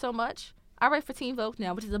to her so much. I write for Teen Vogue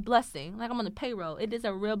now, which is a blessing. Like, I'm on the payroll. It is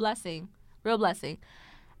a real blessing. Real blessing.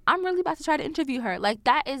 I'm really about to try to interview her. Like,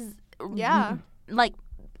 that is, like,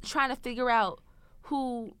 trying to figure out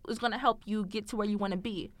who is going to help you get to where you want to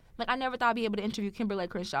be. Like, I never thought I'd be able to interview Kimberly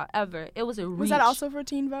Crenshaw, ever. It was a reach. Was that also for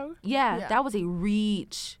Teen Vogue? Yeah, that was a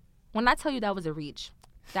reach. When I tell you that was a reach,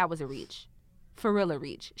 that was a reach. For real, a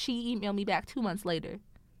reach. She emailed me back 2 months later.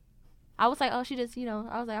 I was like, oh, she just,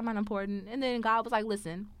 I was like, I'm not important. And then God was like,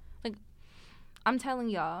 listen, like, I'm telling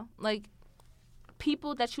y'all, like,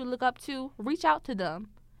 people that you look up to, reach out to them.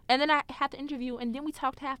 And then I had the interview, and then we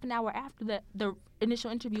talked half an hour after the initial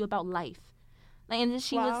interview about life. Like, and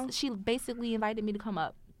then she basically invited me to come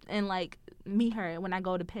up and, like, meet her when I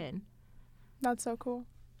go to Penn. That's so cool.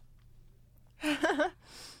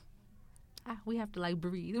 We have to, like,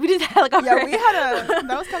 breathe. We just had, like, that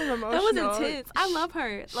was kind of emotional. That was intense. I love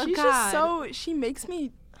her. Like, she's God. just she makes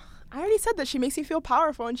me, I already said that, she makes me feel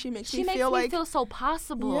powerful, and she makes me feel so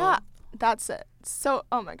possible. Yeah, that's it. So,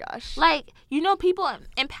 oh my gosh. Like, people,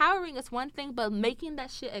 empowering is one thing, but making that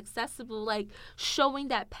shit accessible, like, showing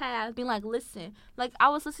that path, being like, listen, like, I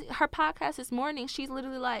was listening her podcast this morning. She's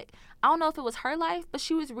literally like, I don't know if it was her life, but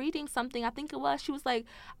she was reading something. I think it was. She was like,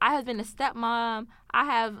 I have been a stepmom. I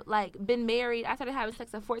have, like, been married. I started having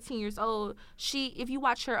sex at 14 years old. If you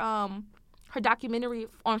watch her documentary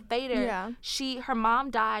on Fader, her mom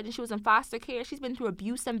died and she was in foster care. She's been through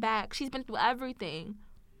abuse and back. She's been through everything.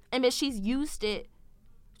 And then she's used it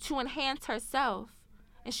to enhance herself.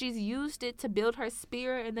 And she's used it to build her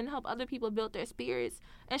spirit and then help other people build their spirits.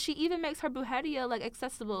 And she even makes her brujeria, like,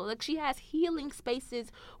 accessible. Like, she has healing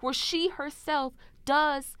spaces where she herself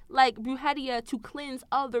does, like, brujeria to cleanse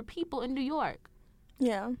other people in New York.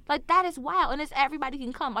 Yeah. Like, that is wild. And it's everybody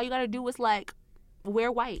can come. All you got to do is, like,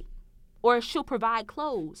 wear white. Or she'll provide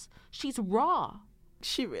clothes. She's raw.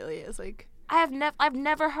 She really is, like... I've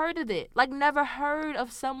never heard of it. Like, never heard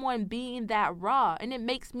of someone being that raw. And it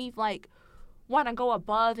makes me, like, want to go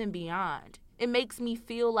above and beyond. It makes me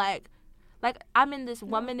feel like I'm in this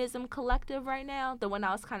womanism collective right now. The one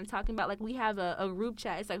I was kind of talking about. Like, we have a group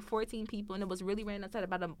chat. It's like 14 people, and it was really random. I said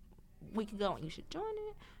about a week ago, and you should join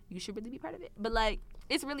it. You should really be part of it. But, like,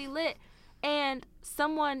 it's really lit. And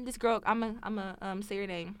this girl, I'm a say her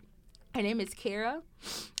name. Her name is Kara.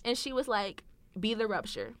 And she was like, be the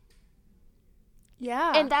rupture.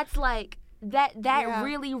 Yeah. And that's, like, that Yeah.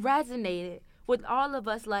 really resonated with all of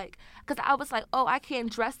us, like, because I was like, oh, I can't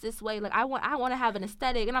dress this way, like I want to have an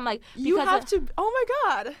aesthetic, and I'm like, You because have to. Oh my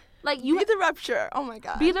God. like you Be the rupture. Oh my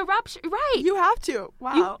God. be the rupture, right? You have to.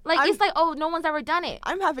 Wow. It's like, oh, no one's ever done it.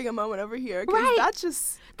 I'm having a moment over here because Right. that's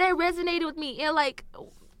just. That resonated with me, and like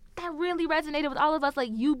that really resonated with all of us. Like,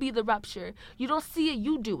 you be the rupture. You don't see it,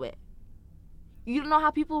 you do it. You don't know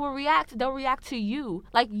how people will react. They'll react to you.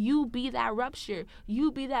 Like, you be that rupture.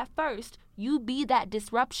 You be that first. You be that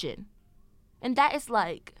disruption. And that is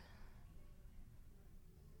like,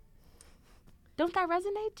 don't that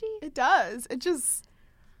resonate, G? It does. It just.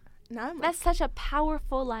 Now I'm like, That's such a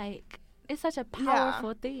powerful, like, it's such a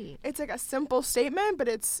powerful thing. it's like a simple statement, but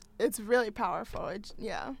it's really powerful.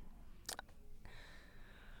 Yeah.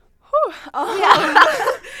 Whew.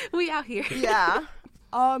 We out here. Yeah.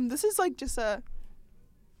 This is like just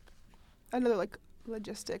another like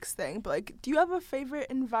logistics thing, but like, do you have a favorite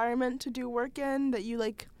environment to do work in that you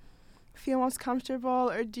like feel most comfortable,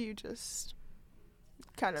 or do you just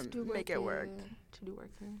kind of make it work? To do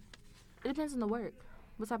work here. It depends on the work.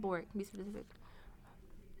 What type of work? Be specific.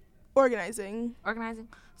 Organizing. Organizing.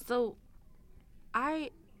 So,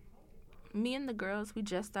 me and the girls, we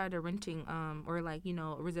just started renting, or like,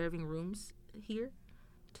 reserving rooms here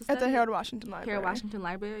to study. At the Harold Washington Library. Harold Washington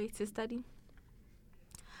Library to study.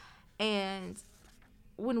 And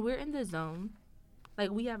when we're in the zone,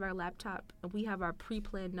 like, we have our laptop, and we have our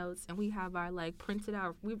pre-planned notes, and we have our like printed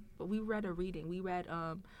out. We read a reading. We read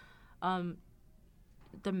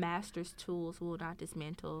The Master's Tools Will Not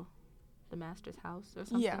Dismantle the Master's House, or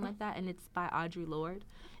something like that, and it's by Audre Lorde,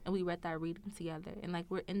 and we read that reading together, and like,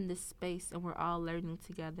 we're in this space, and we're all learning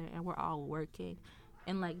together, and we're all working,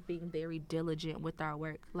 and like being very diligent with our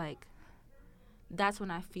work. Like, that's when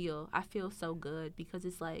I feel so good, because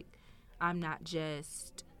it's like, I'm not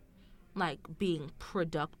just like being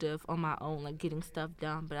productive on my own, like getting stuff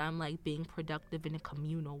done, but I'm like being productive in a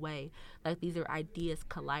communal way. Like, these are ideas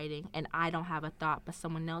colliding, and I don't have a thought, but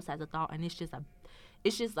someone else has a thought, and it's just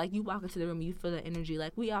like, you walk into the room, you feel the energy.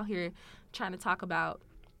 Like, we out here trying to talk about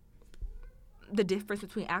the difference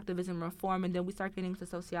between activism and reform, and then we start getting into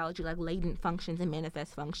sociology, like latent functions and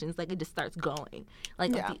manifest functions. Like, it just starts going.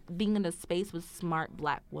 Like, being in a space with smart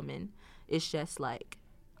Black women is just like,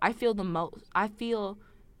 I feel the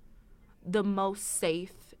most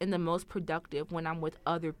safe and the most productive when I'm with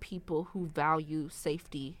other people who value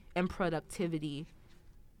safety and productivity,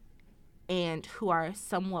 and who are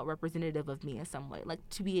somewhat representative of me in some way. Like,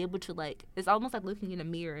 to be able to, like, it's almost like looking in a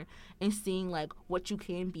mirror and seeing, like, what you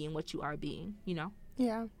can be and what you are being,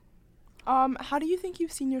 Yeah. How do you think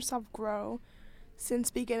you've seen yourself grow since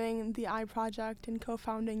beginning the I Project and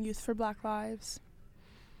co-founding Youth for Black Lives?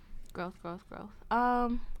 Growth.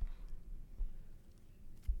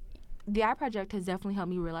 The I Project has definitely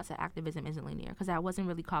helped me realize that activism isn't linear, because I wasn't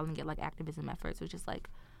really calling it, like, activism at first. It was just, like,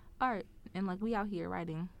 art, and, like, we out here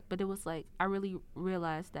writing. But it was, like, I really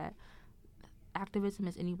realized that activism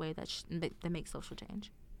is any way that makes social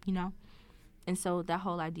change, And so that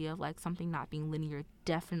whole idea of, like, something not being linear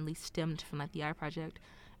definitely stemmed from, like, the I Project.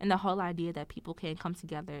 And the whole idea that people can come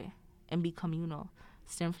together and be communal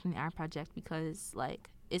stemmed from the I Project, because, like,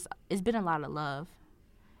 it's been a lot of love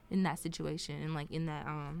in that situation and, like, in that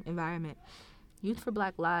environment. Youth for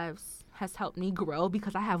Black Lives has helped me grow,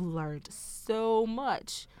 because I have learned so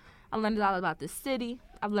much. I learned a lot about the city.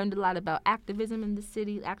 I've learned a lot about activism in the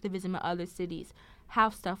city, activism in other cities, how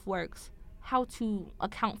stuff works, how to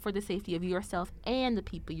account for the safety of yourself and the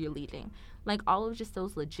people you're leading. Like, all of just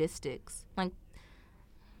those logistics. Like,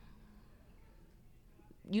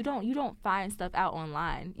 you don't find stuff out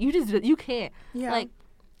online. You can't. Yeah. Like,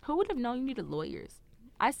 who would have known you needed lawyers?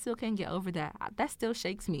 I still can't get over that. That still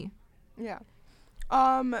shakes me. Yeah.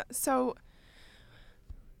 So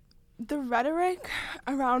the rhetoric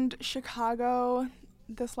around Chicago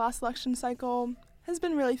this last election cycle has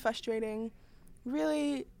been really frustrating,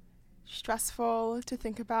 really stressful to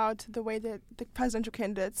think about the way that the presidential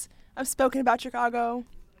candidates have spoken about Chicago.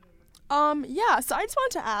 So I just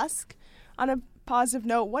wanted to ask, on a positive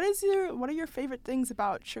note, what are your favorite things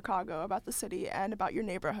about Chicago, about the city, and about your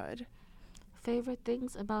neighborhood? Favorite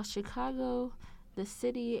things about Chicago, the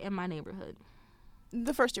city, and my neighborhood.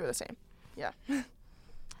 The first two are the same. Yeah.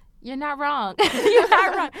 You're not wrong. You're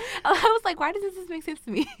not wrong. I was like, why does this make sense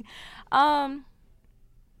to me? I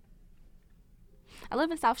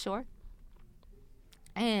live in South Shore.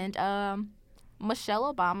 And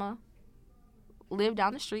Michelle Obama lived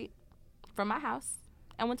down the street from my house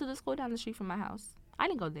and went to the school down the street from my house. I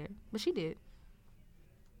didn't go there, but she did.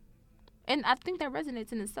 And I think that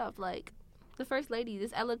resonates in itself. Like, the first lady,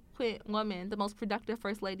 this eloquent woman, the most productive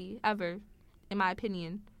first lady ever, in my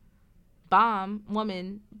opinion,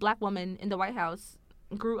 black woman in the White House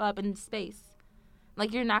grew up in space.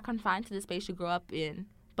 Like, you're not confined to the space you grew up in,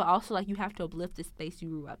 but also, like, you have to uplift the space you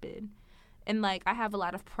grew up in. And, like, I have a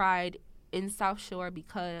lot of pride in South Shore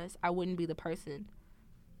because I wouldn't be the person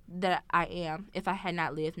that I am if I had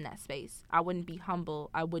not lived in that space. I wouldn't be humble.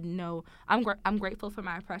 I wouldn't know. I'm grateful for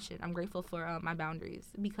my oppression. I'm grateful for my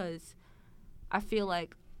boundaries, because I feel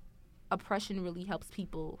like oppression really helps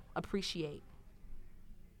people appreciate,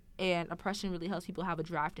 and oppression really helps people have a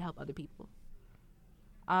drive to help other people.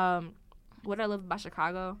 What I love about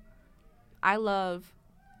Chicago, like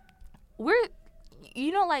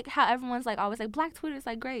how everyone's like always like Black Twitter is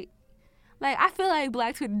like great. Like, I feel like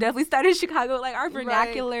Black Twitter definitely started in Chicago. Like, our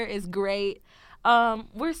vernacular is great.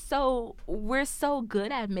 We're so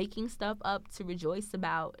good at making stuff up to rejoice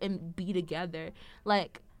about and be together.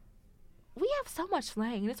 Like, we have so much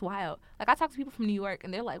slang, and it's wild. Like, I talk to people from New York,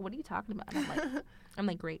 and they're like, "What are you talking about?" And I'm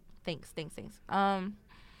like, great, thanks. I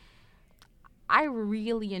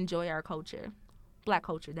really enjoy our culture, Black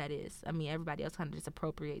culture, that is. I mean, everybody else kind of just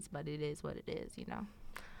appropriates, but it is what it is, you know.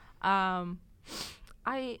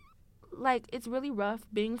 It's really rough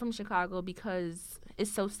being from Chicago because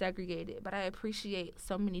it's so segregated, but I appreciate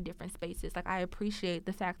so many different spaces. Like, I appreciate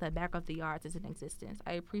the fact that Back of the Yards is in existence.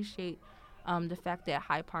 I appreciate the fact that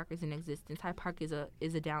Hyde Park is in existence. Hyde Park is a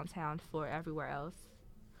downtown for everywhere else.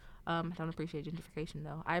 I don't appreciate gentrification,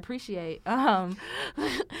 though. I appreciate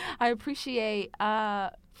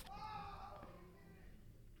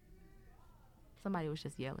somebody was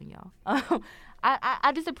just yelling, y'all.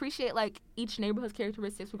 I just appreciate, like, each neighborhood's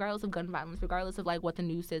characteristics, regardless of gun violence, regardless of, like, what the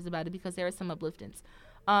news says about it, because there are some upliftings.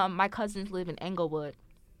 My cousins live in Englewood,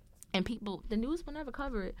 and the news will never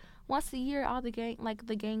cover it. Once a year, all the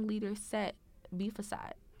gang leaders set beef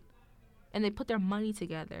aside, and they put their money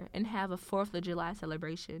together and have a 4th of July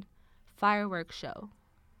celebration, fireworks show,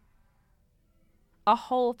 a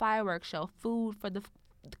whole fireworks show, food for the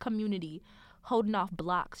community, holding off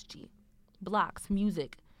blocks,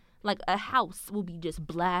 music. Like, a house will be just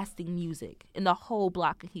blasting music, and the whole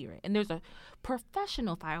block can hear it. And there's a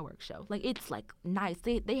professional fireworks show. Like, it's, like, nice.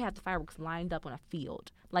 They have the fireworks lined up on a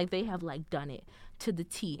field. Like, they have, like, done it to the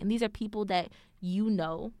T. And these are people that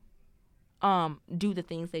do the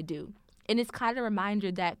things they do. And it's kind of a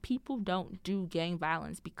reminder that people don't do gang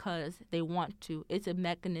violence because they want to. It's a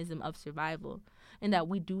mechanism of survival, and that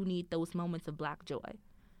we do need those moments of Black joy.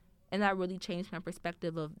 And that really changed my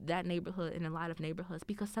perspective of that neighborhood and a lot of neighborhoods,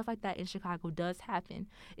 because stuff like that in Chicago does happen.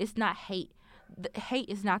 It's not hate. Hate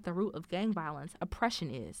is not the root of gang violence. Oppression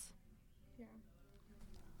is. Yeah.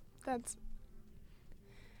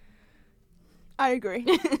 I agree.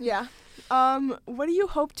 Yeah. What do you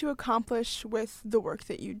hope to accomplish with the work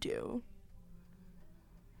that you do?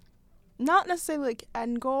 Not necessarily like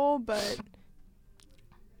end goal, but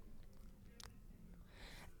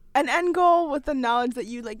an end goal with the knowledge that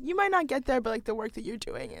you might not get there, but like the work that you're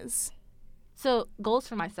doing is. So, goals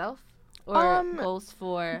for myself, or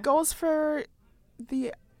goals for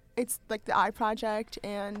it's like the I Project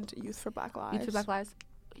and Youth for Black Lives.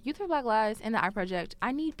 Youth for Black Lives and the I Project.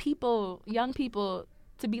 I need young people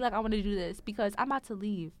to be like, I want to do this, because I'm about to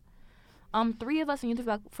leave. 3 of us in Youth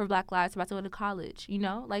for Black Lives are about to go to college, you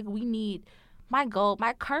know? Like, my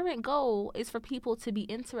current goal is for people to be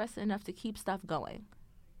interested enough to keep stuff going,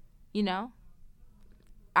 you know?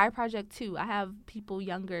 I Project too. I have people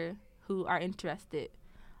younger who are interested.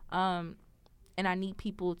 And I need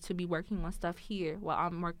people to be working on stuff here while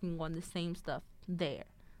I'm working on the same stuff there,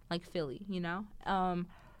 like Philly, you know?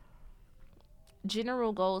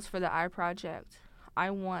 General goals for the I Project.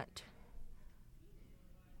 I want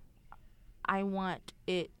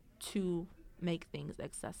it to make things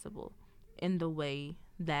accessible in the way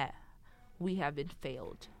that we have been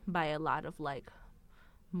failed by a lot of, like,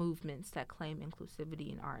 movements that claim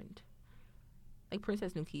inclusivity and aren't. Like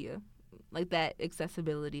Princess Nokia. Like, that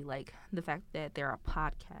accessibility, like, the fact that there are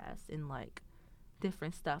podcasts and, like,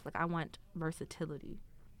 different stuff. Like, I want versatility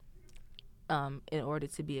in order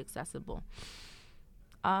to be accessible.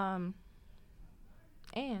 And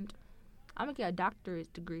I'm going to get a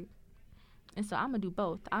doctorate degree. And so I'm going to do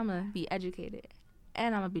both. I'm going to be educated,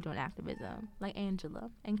 and I'm going to be doing activism, like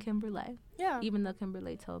Angela and Kimberly. Yeah. Even though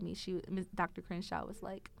Kimberly told me, Dr. Crenshaw was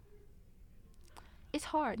like, it's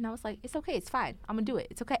hard. And I was like, it's okay. It's fine. I'm going to do it.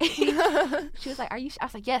 It's okay. She was like, are you I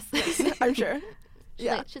was like, yes. I'm sure. She's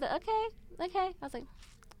like, okay. I was like,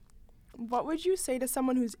 what would you say to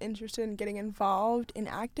someone who's interested in getting involved in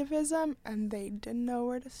activism and they didn't know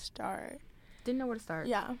where to start?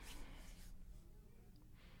 Yeah.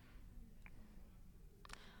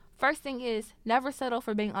 First thing is, never settle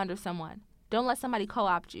for being under someone. Don't let somebody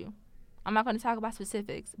co-opt you. I'm not going to talk about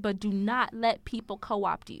specifics, but do not let people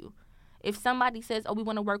co-opt you. If somebody says, oh, we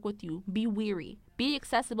want to work with you, be weary. Be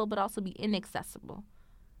accessible, but also be inaccessible.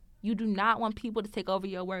 You do not want people to take over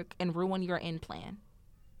your work and ruin your end plan.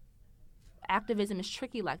 Activism is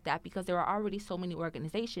tricky like that because there are already so many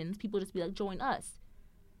organizations. People just be like, join us.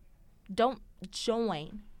 Don't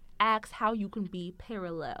join. Ask how you can be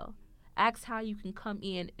parallel. Ask how you can come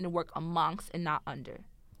in and work amongst and not under.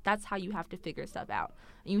 That's how you have to figure stuff out.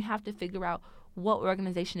 And you have to figure out what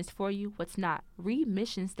organization is for you, what's not. Read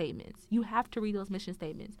mission statements. You have to read those mission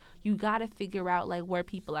statements. You got to figure out like where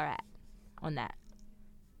people are at on that.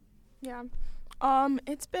 Yeah.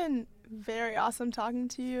 It's been very awesome talking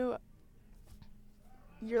to you.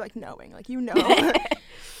 You're like knowing, like, you know.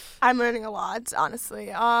 I'm learning a lot,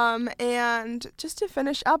 honestly. And just to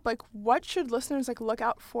finish up, like, what should listeners like look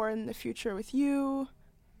out for in the future with you,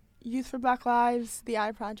 Youth for Black Lives, the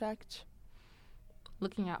I Project?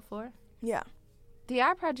 Looking out for? Yeah. The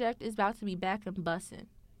I Project is about to be back and bussin'.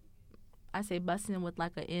 I say bussin' with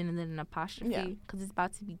like an N and then an apostrophe because it's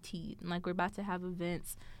about to be teed. And like we're about to have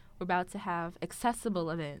events. We're about to have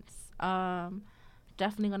accessible events.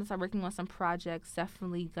 Definitely going to start working on some projects.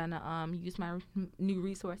 Definitely going to use my new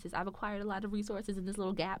resources. I've acquired a lot of resources in this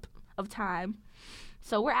little gap of time.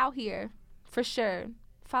 So we're out here for sure.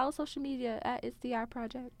 Follow social media at It's the I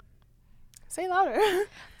Project. Say louder.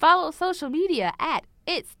 Follow social media at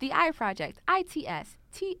It's the I Project.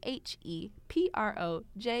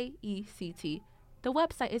 ITSTHEPROJECT. The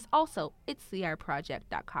website is also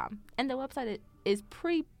itstheiproject.com. And the website is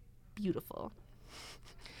pretty beautiful.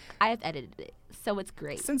 I have edited it, so it's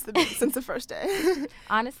great. Since the first day.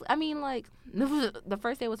 Honestly, I mean, like, the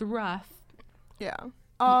first day was rough. Yeah.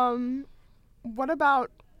 What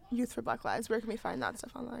about Youth for Black Lives? Where can we find that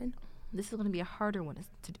stuff online? This is going to be a harder one.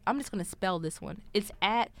 I'm just going to spell this one. It's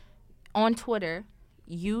on Twitter,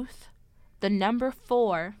 Youth,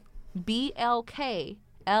 4, BLKLIVES.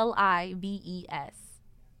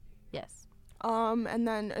 Yes. And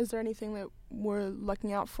then is there anything that we're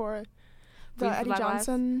looking out for? The Youth for Eddie Black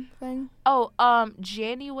Johnson thing? Oh,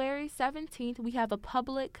 January 17th, we have a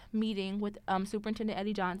public meeting with Superintendent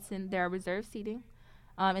Eddie Johnson. There are reserved seating.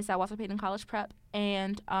 It's at Walter Payton College Prep.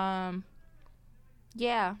 And,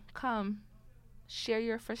 yeah, come. Share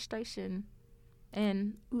your frustration.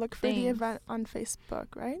 And look for the event on Facebook,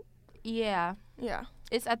 right? Yeah. Yeah.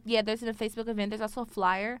 There's a Facebook event. There's also a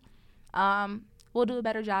flyer. We'll do a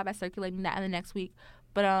better job at circulating that in the next week.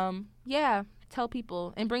 But, yeah, tell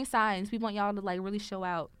people. And bring signs. We want y'all to, like, really show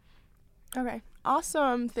out. Okay.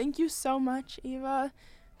 Awesome. Thank you so much, Eva.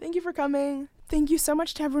 Thank you for coming. Thank you so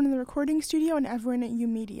much to everyone in the recording studio and everyone at U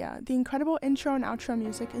Media. The incredible intro and outro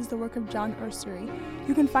music is the work of John Ursery.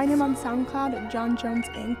 You can find him on SoundCloud at John Jones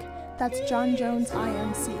Inc. That's John Jones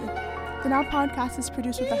INC. The Now podcast is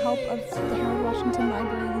produced with the help of the Harold Washington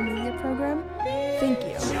Library U Media program. Thank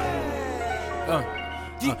you.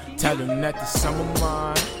 Tell them that the summer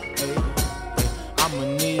mine. Hey, I'ma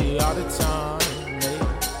need it all the time.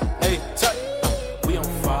 Hey, we on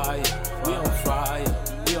fire. We on fire.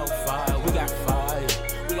 We on fire. We got fire.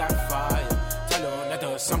 We got fire. Tell them that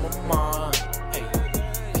the summer mine. Hey,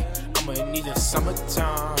 I'ma need the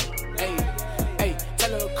summertime. Hey,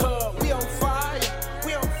 tell her come.